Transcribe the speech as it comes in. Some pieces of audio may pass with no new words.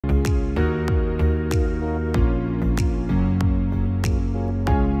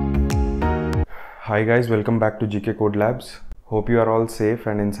Hi guys, welcome back to GK Code Labs. Hope you are all safe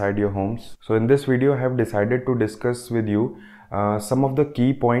and inside your homes. So in this video I have decided to discuss with you some of the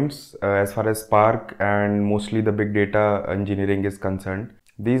key points as far as Spark and mostly the big data engineering is concerned.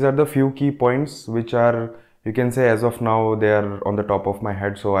 These are the few key points which are, you can say as of now, they are on the top of my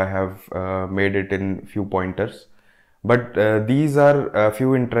head, so I have made it in few pointers. But these are a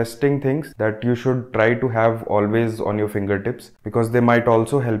few interesting things that you should try to have always on your fingertips, because they might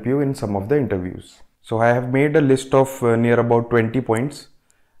also help you in some of the interviews. So I have made a list of near about 20 points,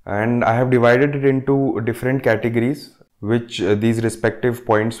 and I have divided it into different categories which these respective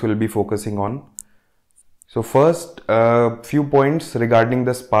points will be focusing on. So first, few points regarding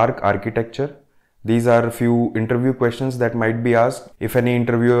the Spark architecture. These are a few interview questions that might be asked if any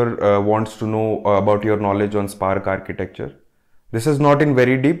interviewer wants to know about your knowledge on Spark architecture. This is not in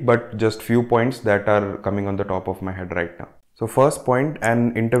very deep, but just few points that are coming on the top of my head right now. So first point,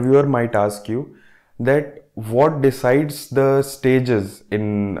 an interviewer might ask you that what decides the stages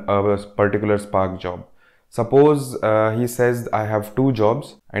in a particular Spark job. Suppose he says I have two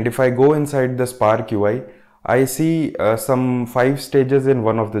jobs, and if I go inside the Spark UI, I see some 5 stages in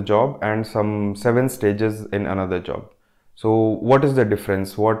one of the job and some 7 stages in another job. So what is the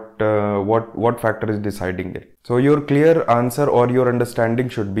difference? What factor is deciding it? So your clear answer or your understanding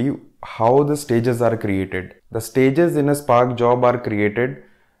should be how the stages are created. The stages in a Spark job are created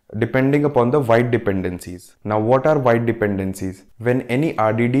depending upon the white dependencies. Now what are white dependencies? When any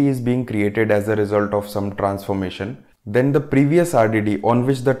RDD is being created as a result of some transformation, then the previous RDD on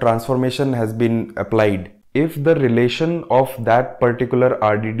which the transformation has been applied, if the relation of that particular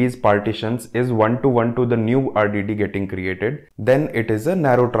RDD's partitions is 1-to-1 to the new RDD getting created, then it is a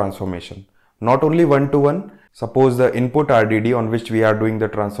narrow transformation. Not only 1-to-1, suppose the input RDD on which we are doing the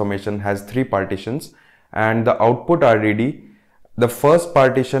transformation has 3 partitions, and the output RDD, the first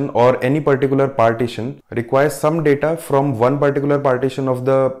partition or any particular partition requires some data from one particular partition of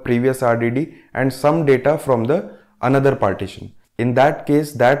the previous RDD and some data from the another partition. In that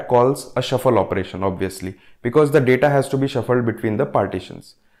case, that calls a shuffle operation, obviously, because the data has to be shuffled between the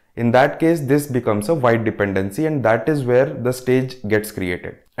partitions. In that case, this becomes a white dependency, and that is where the stage gets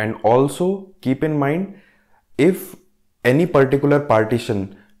created. And also keep in mind, if any particular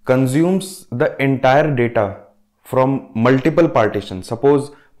partition consumes the entire data from multiple partitions,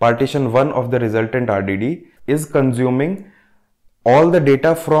 suppose partition 1 of the resultant RDD is consuming all the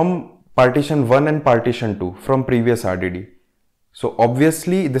data from partition 1 and partition 2 from previous RDD. So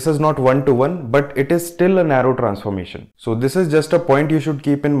obviously this is not 1-to-1, but it is still a narrow transformation. So this is just a point you should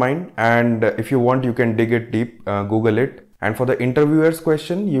keep in mind, and if you want you can dig it deep, Google it. And for the interviewer's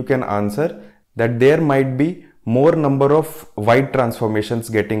question, you can answer that there might be more number of white transformations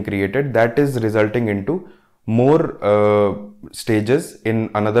getting created that is resulting into more stages in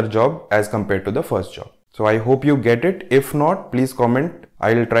another job as compared to the first job. So I hope you get it. If not, please comment.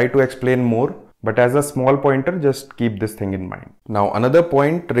 I will try to explain more. But as a small pointer, just keep this thing in mind. Now another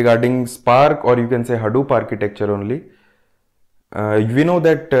point regarding Spark, or you can say Hadoop architecture only. We know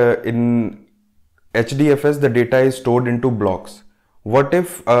that in HDFS the data is stored into blocks. What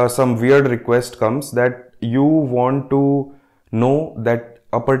if some weird request comes that you want to know that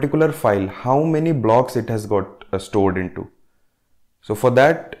a particular file, how many blocks it has got stored into? So for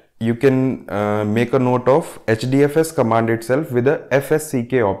that you can make a note of HDFS command itself with a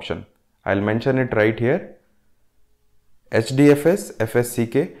FSCK option. I'll mention it right here. HDFS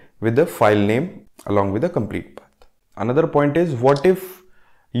FSCK with the file name along with the complete path. Another point is, what if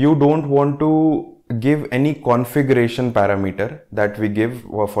you don't want to give any configuration parameter that we give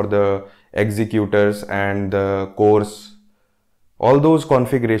for the executors and the cores, all those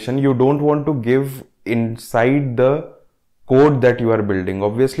configuration you don't want to give inside the code that you are building.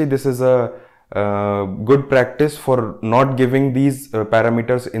 Obviously this is a good practice for not giving these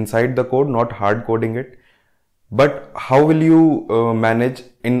parameters inside the code, not hard coding it. But how will you manage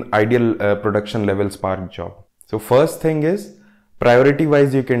in ideal production level Spark job? So first thing is, priority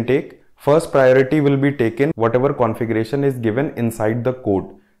wise you can take, first priority will be taken whatever configuration is given inside the code,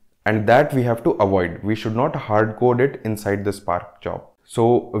 and that we have to avoid. We should not hard code it inside the Spark job.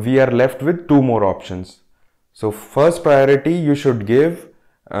 So we are left with 2 more options. So first priority you should give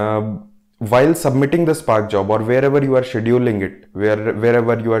while submitting the Spark job, or wherever you are scheduling it,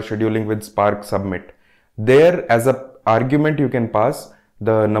 wherever you are scheduling with Spark submit, there as a argument you can pass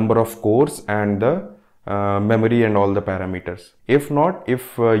the number of cores and the memory and all the parameters. If not,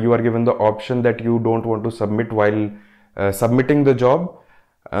 if you are given the option that you don't want to submit while submitting the job,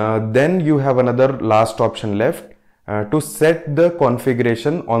 then you have another last option left to set the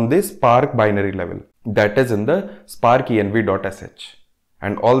configuration on the Spark binary level, that is in the spark-env.sh.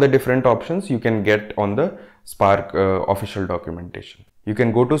 And all the different options you can get on the Spark official documentation. You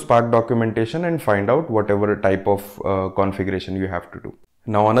can go to Spark documentation and find out whatever type of configuration you have to do.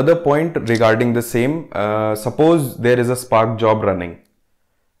 Now another point regarding the same, suppose there is a Spark job running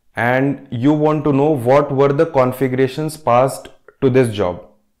and you want to know what were the configurations passed to this job.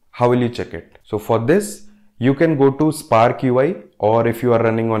 How will you check it? So for this, you can go to Spark UI, or if you are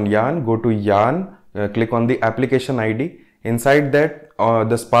running on Yarn, go to Yarn, click on the application ID. Inside that,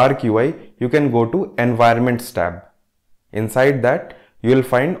 the Spark UI, you can go to Environments tab. Inside that, you will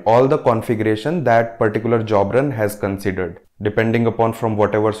find all the configuration that particular job run has considered, depending upon from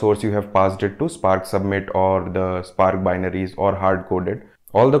whatever source you have passed it to, Spark Submit or the Spark binaries or hard coded.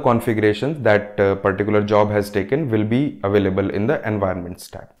 All the configurations that particular job has taken will be available in the Environments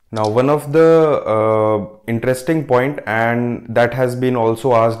tab. Now, one of the interesting point, and that has been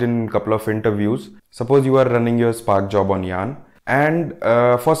also asked in a couple of interviews, suppose you are running your Spark job on Yarn and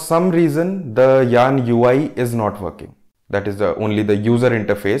for some reason the Yarn UI is not working. That is only the user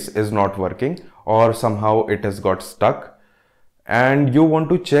interface is not working, or somehow it has got stuck, and you want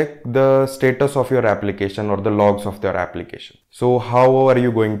to check the status of your application or the logs of your application. So how are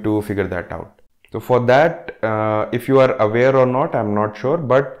you going to figure that out? So for that, if you are aware or not, I'm not sure,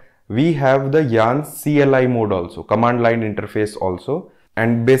 but we have the Yarn CLI mode also, command line interface also.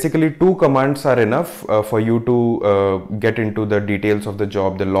 And basically 2 commands are enough for you to get into the details of the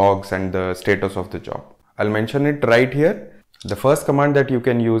job, the logs and the status of the job. I'll mention it right here. The first command that you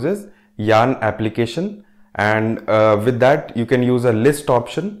can use is Yarn application, and with that you can use a list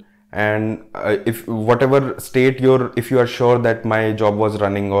option, and if whatever state if you are sure that my job was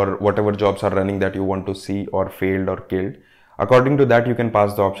running, or whatever jobs are running that you want to see, or failed or killed, according to that you can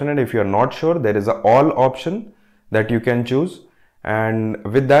pass the option. And if you are not sure, there is a all option that you can choose, and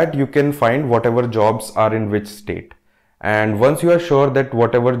with that you can find whatever jobs are in which state. And once you are sure that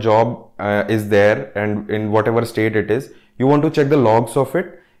whatever job is there and in whatever state it is, you want to check the logs of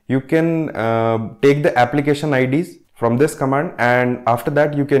it, you can take the application IDs from this command, and after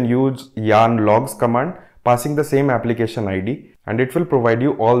that you can use Yarn logs command passing the same application ID, and it will provide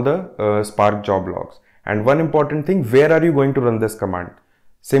you all the Spark job logs. And one important thing, where are you going to run this command?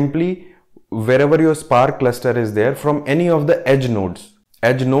 Simply wherever your Spark cluster is there, from any of the edge nodes.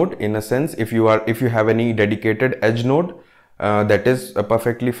 Edge node, in a sense, if you have any dedicated edge node, that is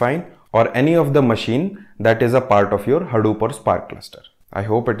perfectly fine, or any of the machine that is a part of your Hadoop or Spark cluster. I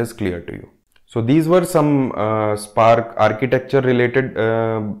hope it is clear to you. So these were some Spark architecture related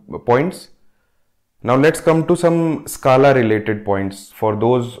points. Now let's come to some Scala related points. For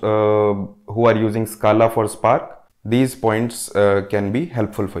those who are using Scala for Spark, these points can be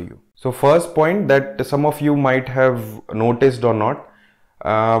helpful for you. So first point that some of you might have noticed or not,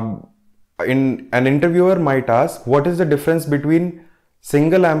 an interviewer might ask, what is the difference between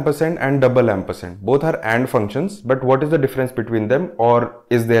single ampersand and double ampersand? Both are AND functions, but what is the difference between them, or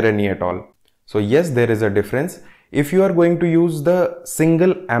is there any at all? So yes, there is a difference. If you are going to use the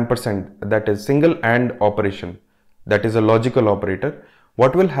single ampersand, that is single AND operation, that is a logical operator,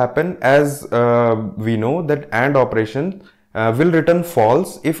 what will happen, as we know that AND operation will return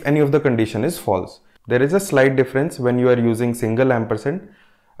false if any of the condition is false. There is a slight difference when you are using single ampersand.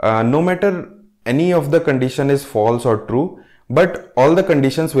 No matter any of the condition is false or true, but all the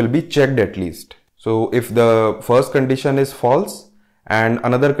conditions will be checked at least. So if the first condition is false and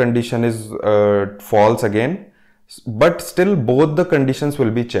another condition is false again, but still both the conditions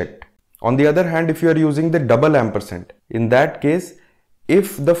will be checked. On the other hand, if you are using the double ampersand, in that case,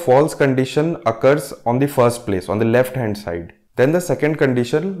 if the false condition occurs on the first place, on the left hand side, then the second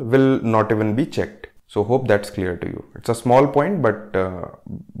condition will not even be checked. So hope that's clear to you. It's a small point, but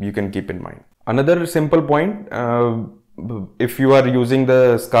you can keep in mind. Another simple point, if you are using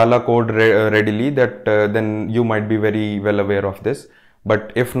the Scala code readily, that then you might be very well aware of this.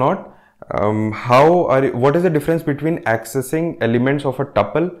 But if not, what is the difference between accessing elements of a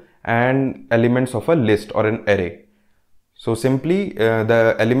tuple and elements of a list or an array? So simply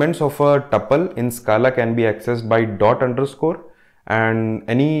the elements of a tuple in Scala can be accessed by dot underscore, and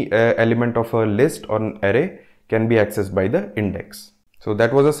any element of a list or an array can be accessed by the index. So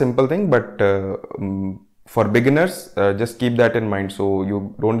that was a simple thing, but for beginners, just keep that in mind so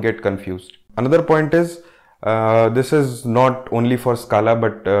you don't get confused. Another point is, this is not only for Scala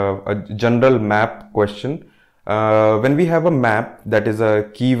but a general map question. When we have a map that is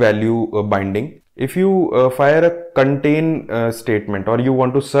a key value binding, if you fire a contain statement, or you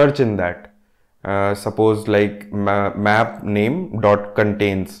want to search in that, suppose like map name dot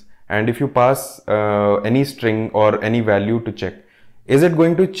contains, and if you pass any string or any value to check, is it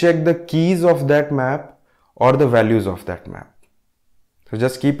going to check the keys of that map or the values of that map? So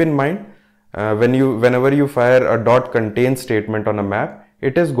just keep in mind, whenever you fire a dot contain statement on a map,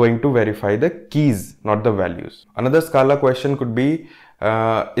 it is going to verify the keys, not the values. Another Scala question could be,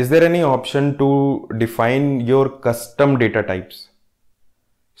 is there any option to define your custom data types?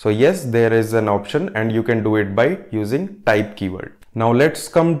 So yes, there is an option, and you can do it by using type keyword. Now let's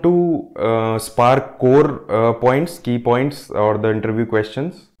come to Spark core points, key points, or the interview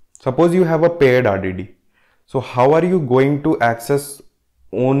questions. Suppose you have a paired RDD. So how are you going to access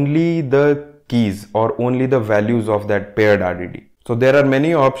only the keys or only the values of that paired RDD? So there are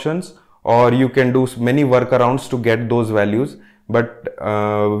many options, or you can do many workarounds to get those values, but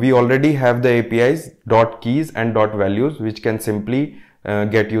we already have the APIs .keys and .values, which can simply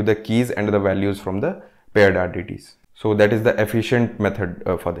get you the keys and the values from the paired RDDs. So that is the efficient method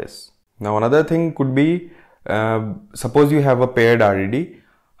for this. Now another thing could be, suppose you have a paired RDD.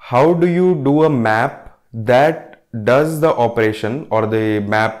 How do you do a map that does the operation or the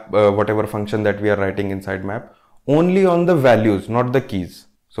map, whatever function that we are writing inside map, only on the values, not the keys?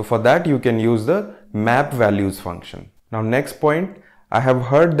 So for that you can use the map values function. Now next point, I have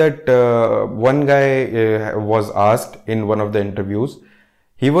heard that one guy was asked in one of the interviews.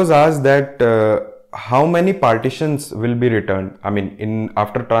 He was asked that how many partitions will be returned. I mean,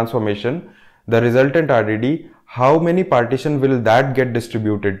 after transformation, the resultant RDD, how many partitions will that get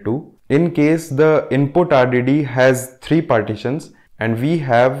distributed to? In case the input RDD has 3 partitions and we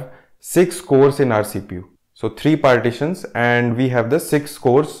have 6 cores in our CPU. So 3 partitions, and we have the 6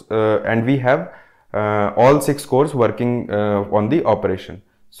 cores and we have all 6 cores working on the operation.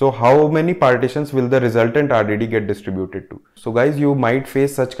 So how many partitions will the resultant RDD get distributed to? So guys, you might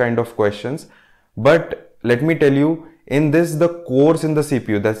face such kind of questions, but let me tell you, in this, the cores in the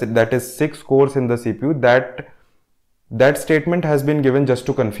CPU, that is 6 cores in the CPU, that statement has been given just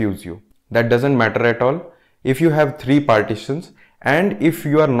to confuse you. That doesn't matter at all. If you have 3 partitions, and if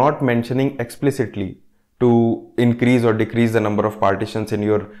you are not mentioning explicitly to increase or decrease the number of partitions in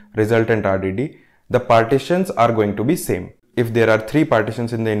your resultant RDD, the partitions are going to be same. If there are 3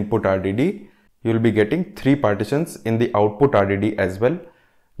 partitions in the input RDD, you will be getting 3 partitions in the output RDD as well,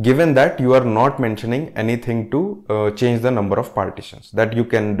 given that you are not mentioning anything to change the number of partitions. That you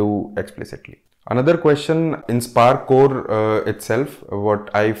can do explicitly. Another question in Spark core itself,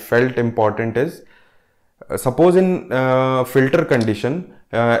 what I felt important is, suppose in filter condition,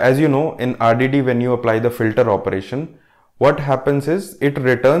 as you know, in RDD, when you apply the filter operation, what happens is it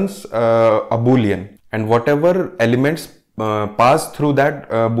returns a boolean, and whatever elements pass through that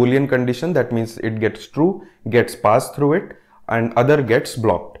boolean condition, that means it gets true, gets passed through it, and other gets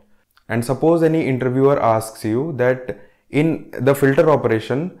blocked. And suppose any interviewer asks you that in the filter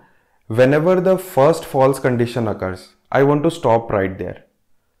operation, whenever the first false condition occurs, I want to stop right there.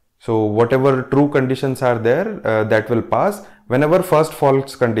 So whatever true conditions are there, that will pass. Whenever first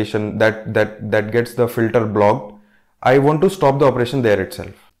false condition that gets the filter blocked, I want to stop the operation there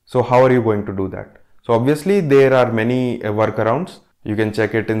itself. So how are you going to do that? So obviously there are many workarounds. You can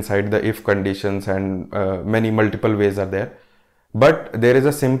check it inside the if conditions, and many multiple ways are there. But there is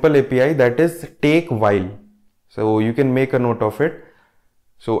a simple API that is take while. So you can make a note of it.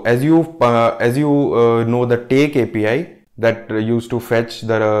 So as you know the take API that used to fetch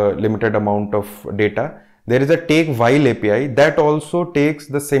the limited amount of data, there is a take while API that also takes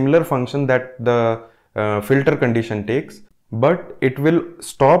the similar function that the filter condition takes, but it will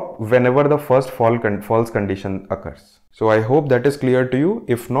stop whenever the first false condition occurs. So I hope that is clear to you.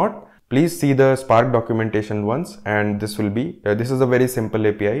 If not, please see the Spark documentation once, and this is a very simple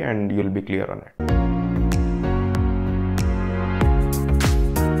API and you will be clear on it.